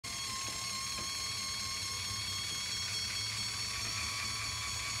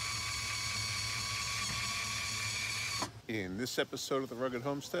In this episode of The Rugged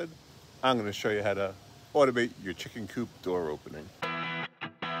Homestead, I'm going to show you how to automate your chicken coop door opening.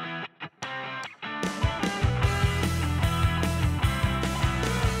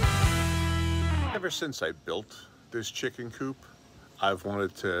 Ever since I built this chicken coop, I've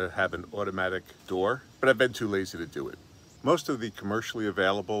wanted to have an automatic door, but I've been too lazy to do it. Most of the commercially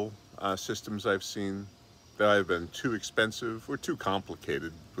available systems I've seen, that have been too expensive or too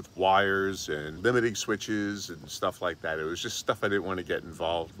complicated with wires and limiting switches and stuff like that. It was just stuff I didn't want to get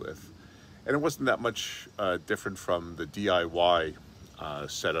involved with. And it wasn't that much different from the DIY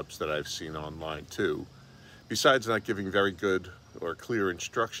setups that I've seen online too. Besides not giving very good or clear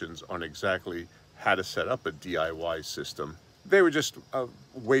instructions on exactly how to set up a DIY system, they were just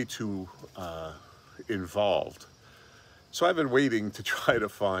way too involved. So I've been waiting to try to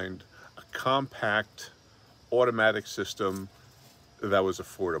find a compact automatic system that was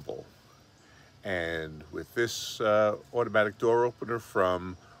affordable. And with this automatic door opener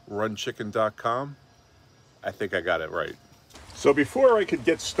from runchicken.com, I think I got it right. So before I could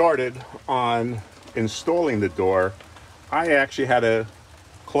get started on installing the door, I actually had to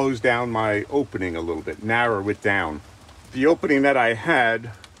close down my opening a little bit, narrow it down. The opening that I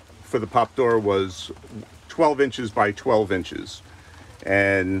had for the pop door was 12 inches by 12 inches.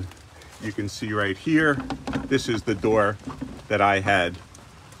 And you can see right here, this is the door that I had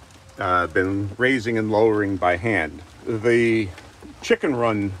been raising and lowering by hand. The chicken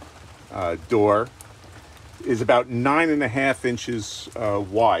run door is about 9.5 inches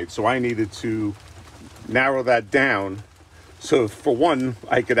wide, so I needed to narrow that down. So for one,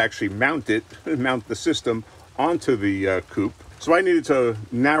 I could actually mount the system onto the coop. So I needed to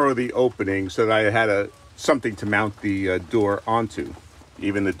narrow the opening so that I had something to mount the door onto.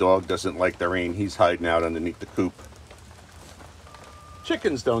 Even the dog doesn't like the rain. He's hiding out underneath the coop.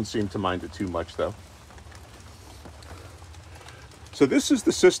 Chickens don't seem to mind it too much though. So this is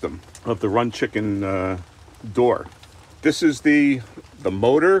the system of the Run Chicken door. This is the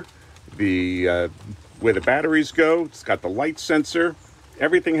motor, where the batteries go. It's got the light sensor.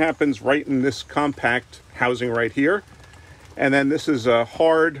 Everything happens right in this compact housing right here. And then this is a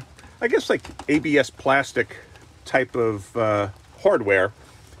hard, I guess like ABS plastic type of hardware.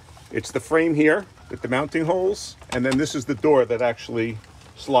 It's the frame here with the mounting holes, and then this is the door that actually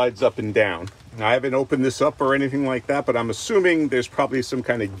slides up and down. Now, I haven't opened this up or anything like that, but I'm assuming there's probably some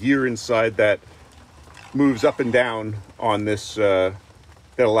kind of gear inside that moves up and down on this, that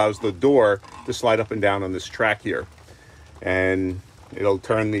allows the door to slide up and down on this track here. And it'll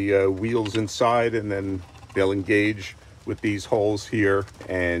turn the wheels inside, and then they'll engage with these holes here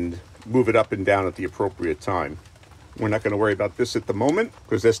and move it up and down at the appropriate time. We're not going to worry about this at the moment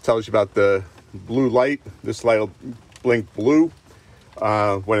because this tells you about the blue light. This light will blink blue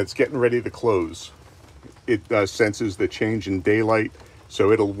when it's getting ready to close. It senses the change in daylight,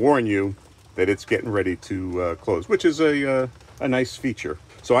 so it'll warn you that it's getting ready to close, which is a nice feature.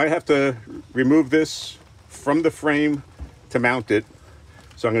 So I have to remove this from the frame to mount it,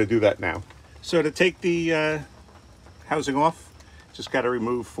 so I'm going to do that now. So to take the housing off, just got to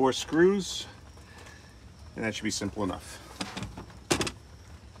remove 4 screws. And that should be simple enough.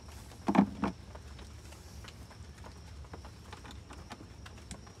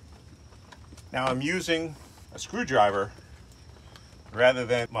 Now I'm using a screwdriver rather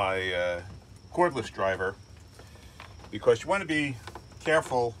than my cordless driver because you want to be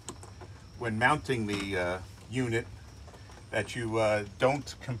careful when mounting the unit that you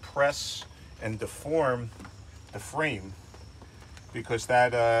don't compress and deform the frame, because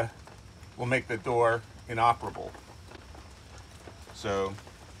that will make the door inoperable. So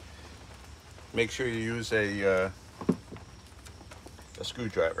make sure you use a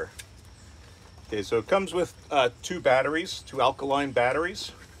screwdriver. Okay, so it comes with 2 alkaline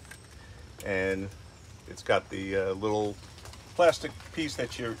batteries, and it's got the little plastic piece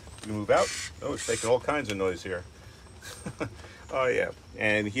that you move out. Oh, it's making all kinds of noise here. Oh yeah,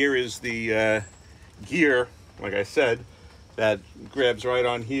 and here is the gear, like I said, that grabs right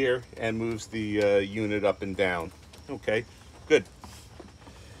on here and moves the unit up and down. Okay, good.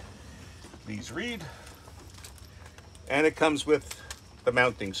 These read, and it comes with the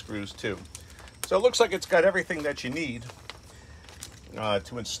mounting screws too. So it looks like it's got everything that you need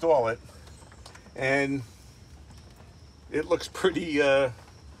to install it, and it looks pretty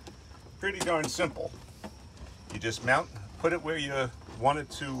darn simple. You just put it where you want it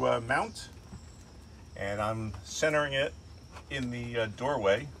to mount, and I'm centering it in the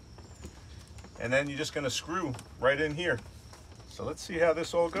doorway, and then you're just going to screw right in here. So let's see how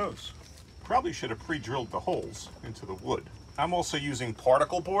this all goes. Probably should have pre-drilled the holes into the wood. I'm also using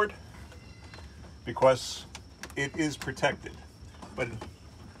particle board because it is protected,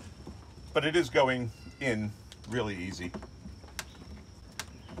 but it is going in really easy.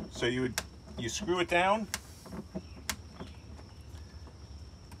 So you screw it down,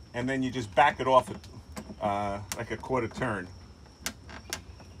 and then you just back it off like a quarter turn.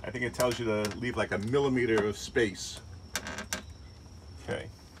 I think it tells you to leave like a millimeter of space. Okay.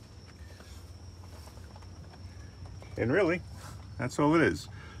 And really, that's all it is.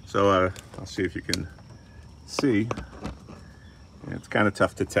 So I'll see if you can see. It's kind of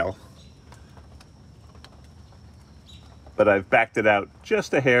tough to tell. But I've backed it out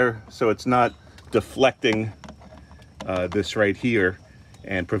just a hair so it's not deflecting this right here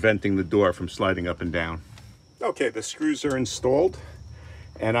and preventing the door from sliding up and down. Okay, the screws are installed,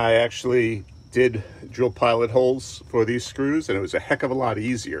 and I actually did drill pilot holes for these screws, and it was a heck of a lot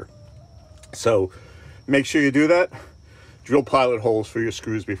easier. So make sure you do that. Drill pilot holes for your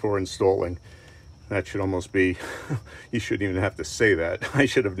screws before installing. That should almost be, you shouldn't even have to say that. I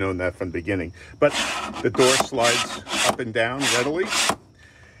should have known that from the beginning. But the door slides up and down readily.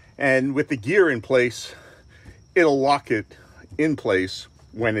 And with the gear in place, it'll lock it in place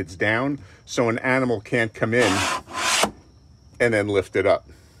when it's down, so an animal can't come in and then lift it up.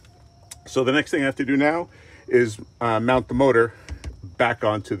 So the next thing I have to do now is mount the motor back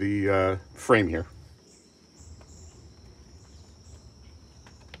onto the frame here.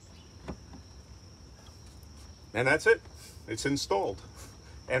 And that's it. It's installed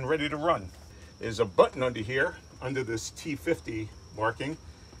and ready to run. There's a button under here, under this T50 marking,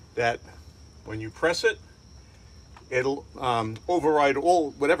 that when you press it, it'll override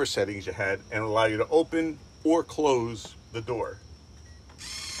whatever settings you had and allow you to open or close the door.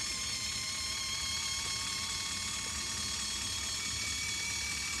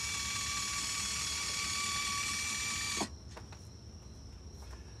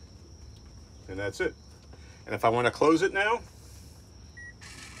 And that's it. And if I want to close it now,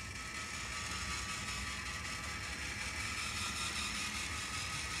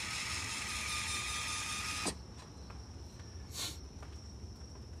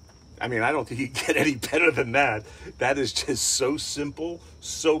 I mean, I don't think you can get any better than that. That is just so simple,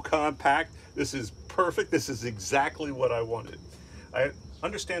 so compact. This is perfect. This is exactly what I wanted. I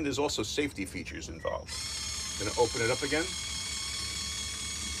understand there's also safety features involved. I'm going to open it up again.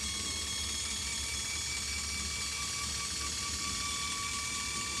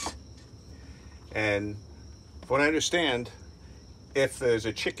 And from what I understand, if there's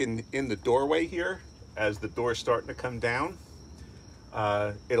a chicken in the doorway here, as the door's starting to come down,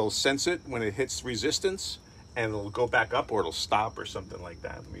 it'll sense it when it hits resistance, and it'll go back up, or it'll stop or something like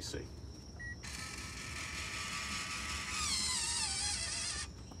that. Let me see.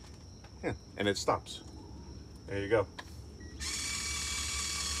 Yeah, and it stops. There you go.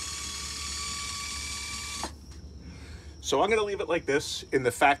 So I'm going to leave it like this in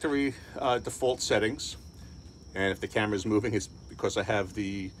the factory default settings. And if the camera's moving, it's because I have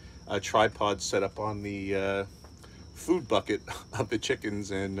the tripod set up on the food bucket of the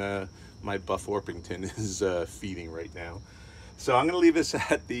chickens, and my Buff Orpington is feeding right now. So I'm going to leave this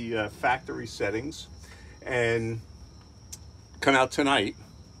at the factory settings and come out tonight.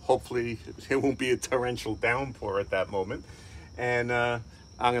 Hopefully it won't be a torrential downpour at that moment. And I'm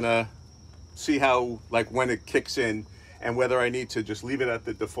going to see how, like, when it kicks in, and whether I need to just leave it at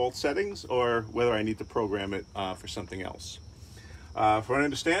the default settings or whether I need to program it for something else. From what I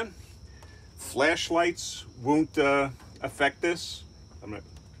understand, flashlights won't affect this.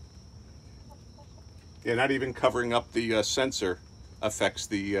 Yeah, not even covering up the sensor affects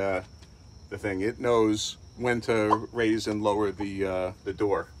the thing. It knows when to raise and lower the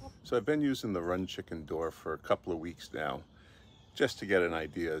door. So I've been using the Run Chicken door for a couple of weeks now, just to get an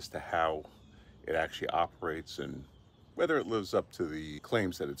idea as to how it actually operates and whether it lives up to the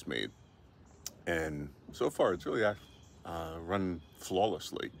claims that it's made. And so far it's really run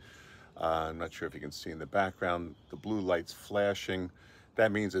flawlessly. I'm not sure if you can see in the background, the blue light's flashing.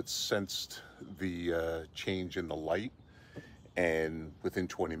 That means it's sensed the change in the light, and within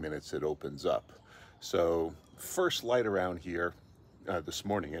 20 minutes it opens up. So first light around here, this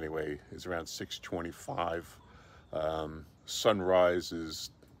morning anyway, is around 6:25. Sunrise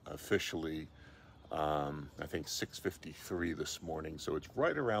is officially I think 6:53 this morning, so it's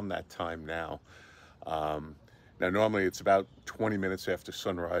right around that time now. Now normally it's about 20 minutes after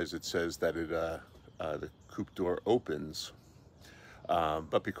sunrise it says that the coop door opens,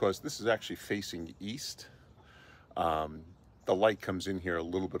 but because this is actually facing east, the light comes in here a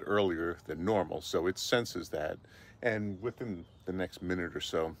little bit earlier than normal, so it senses that, and within the next minute or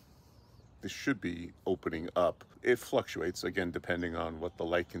so this should be opening up. It fluctuates, again, depending on what the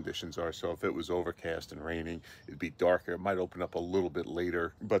light conditions are. So if it was overcast and raining, it'd be darker. It might open up a little bit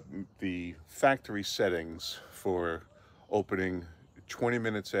later. But the factory settings for opening 20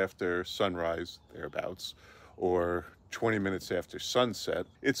 minutes after sunrise, thereabouts, or 20 minutes after sunset,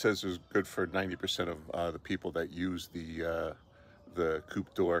 it says is good for 90% of the people that use the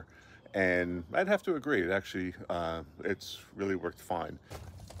Coop door. And I'd have to agree, it actually, it's really worked fine.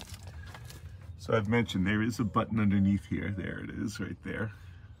 So I've mentioned there is a button underneath here. There it is, right there.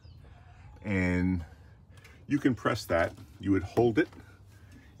 And you can press that. You would hold it,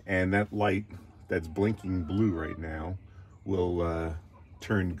 and that light that's blinking blue right now will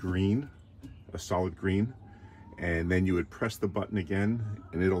turn green, a solid green. And then you would press the button again,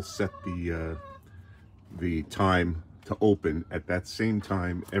 and it'll set the time to open at that same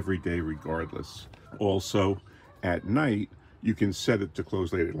time every day regardless. Also, at night, you can set it to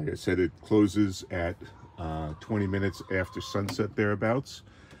close later. Like I said, it closes at 20 minutes after sunset, thereabouts.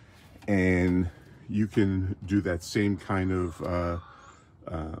 And you can do that same kind of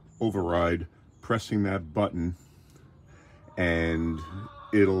override, pressing that button, and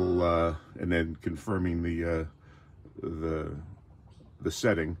it'll, and then confirming the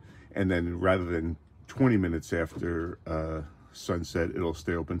setting. And then rather than 20 minutes after sunset, it'll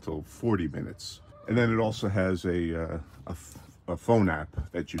stay open until 40 minutes. And then it also has a phone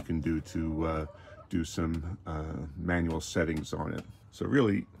app that you can do to do some manual settings on it. So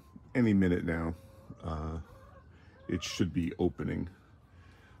really, any minute now, it should be opening.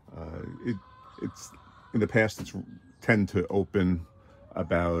 It's in the past, it's tend to open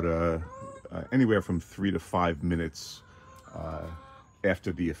about anywhere from 3 to 5 minutes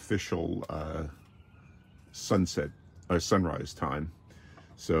after the official sunset or sunrise time.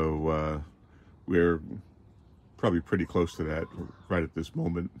 So we're probably pretty close to that right at this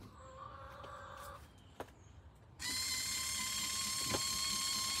moment.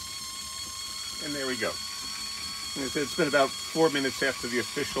 And there we go. It's been about 4 minutes after the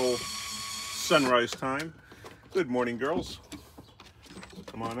official sunrise time. Good morning, girls.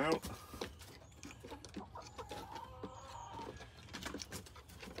 Come on out.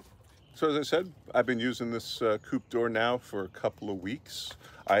 So as I said, I've been using this Coop door now for a couple of weeks.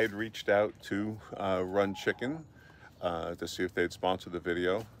 I had reached out to Run Chicken to see if they'd sponsor the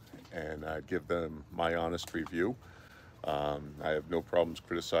video, and I'd give them my honest review. I have no problems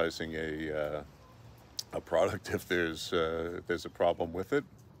criticizing a product if there's a problem with it.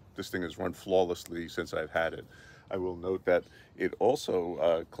 This thing has run flawlessly since I've had it. I will note that it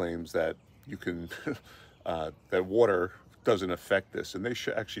also claims that you can that water doesn't affect this, and they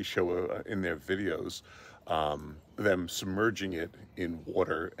actually show in their videos them submerging it in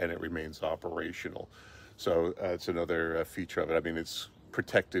water and it remains operational. So it's another feature of it. I mean, it's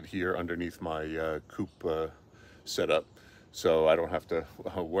protected here underneath my Coop setup, so I don't have to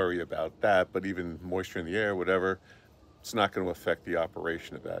worry about that. But even moisture in the air, whatever, it's not going to affect the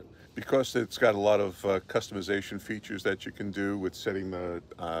operation of that. Because it's got a lot of customization features that you can do with setting the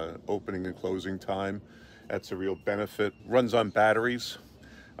opening and closing time. That's a real benefit. Runs on batteries.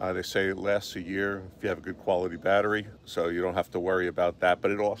 They say it lasts a year if you have a good quality battery, so you don't have to worry about that.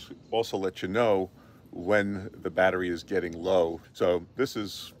 But it also lets you know when the battery is getting low. So this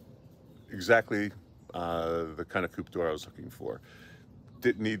is exactly the kind of Coop door I was looking for.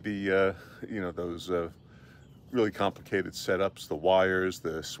 Didn't need the those really complicated setups, the wires,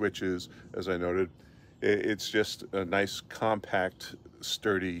 the switches, as I noted. It's just a nice, compact,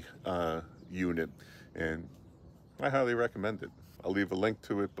 sturdy unit, and I highly recommend it. I'll leave a link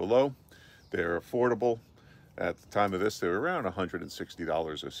to it below. They're affordable. At the time of this, they were around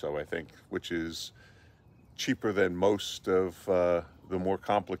 $160 or so, I think, which is cheaper than most of the more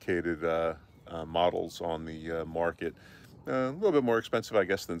complicated models on the market. A little bit more expensive, I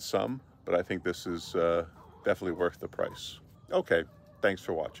guess, than some, but I think this is definitely worth the price. Okay, thanks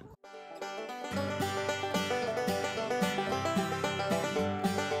for watching.